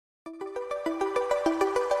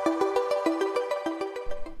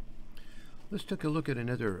Let's take a look at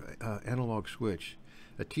another analog switch,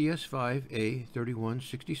 a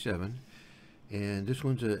TS5A3167, and this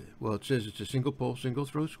one's well, it says it's a single pole, single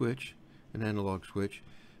throw switch, an analog switch,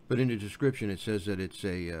 but in the description it says that it's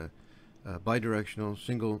a bidirectional,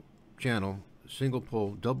 single channel, single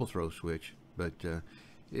pole, double throw switch, but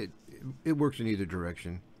it works in either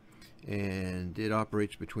direction, and it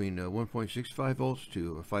operates between 1.65 volts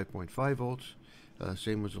to 5.5 volts,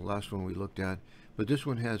 same as the last one we looked at. But this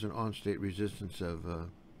one has an on-state resistance of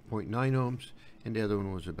 0.9 ohms, and the other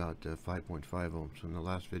one was about 5.5 ohms in the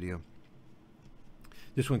last video.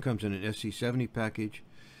 This one comes in an SC70 package,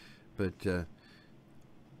 but I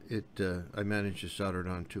managed to solder it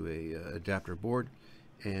onto a adapter board,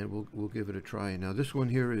 and we'll give it a try. Now this one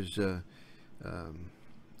here is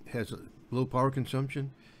has a low power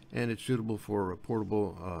consumption, and it's suitable for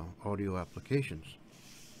portable audio applications.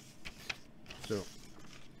 So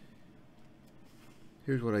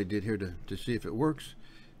here's what I did here to see if it works.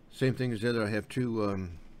 Same thing as the other. I have two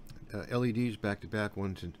LEDs back to back,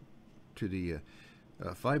 one to the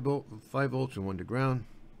 5 volts and one to ground.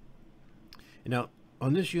 And now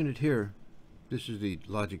on this unit here, this is the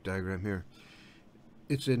logic diagram here.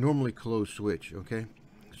 It's a normally closed switch, okay?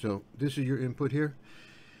 So this is your input here.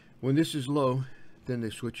 When this is low, then the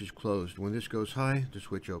switch is closed. When this goes high, the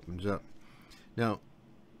switch opens up. Now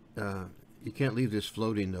you can't leave this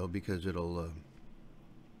floating though, because it'll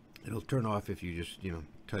turn off if you just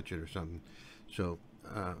touch it or something. So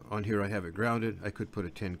on here I have it grounded. I could put a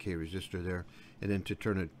 10K resistor there, and then to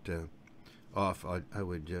turn it off I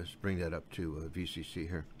would just bring that up to VCC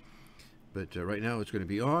here. But right now it's going to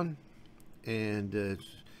be on, and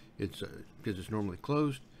it's because it's normally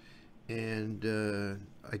closed, and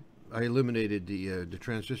I eliminated the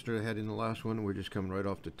transistor I had in the last one. We're just coming right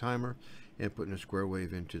off the timer and putting a square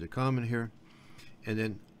wave into the common here, and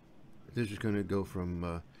then this is going to go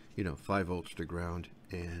from 5 volts to ground,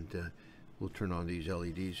 and we'll turn on these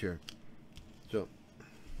LEDs here. So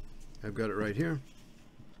I've got it right here,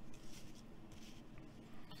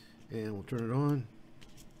 and we'll turn it on,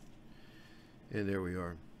 and there we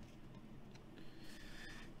are.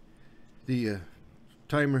 The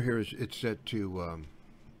timer here it's set to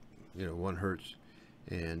 1 hertz,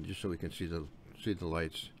 and just so we can see the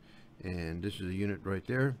lights. And this is the unit right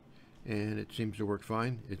there, and it seems to work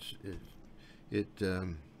fine. It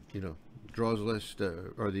draws less,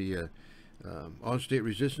 or the on-state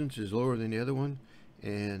resistance is lower than the other one,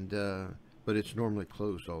 and but it's normally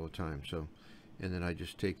closed all the time. So, and then I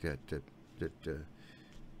just take that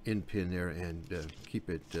in pin there and keep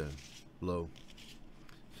it low.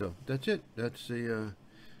 So that's it. That's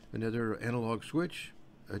another analog switch,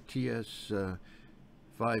 a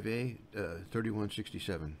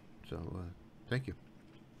TS5A3167. So thank you.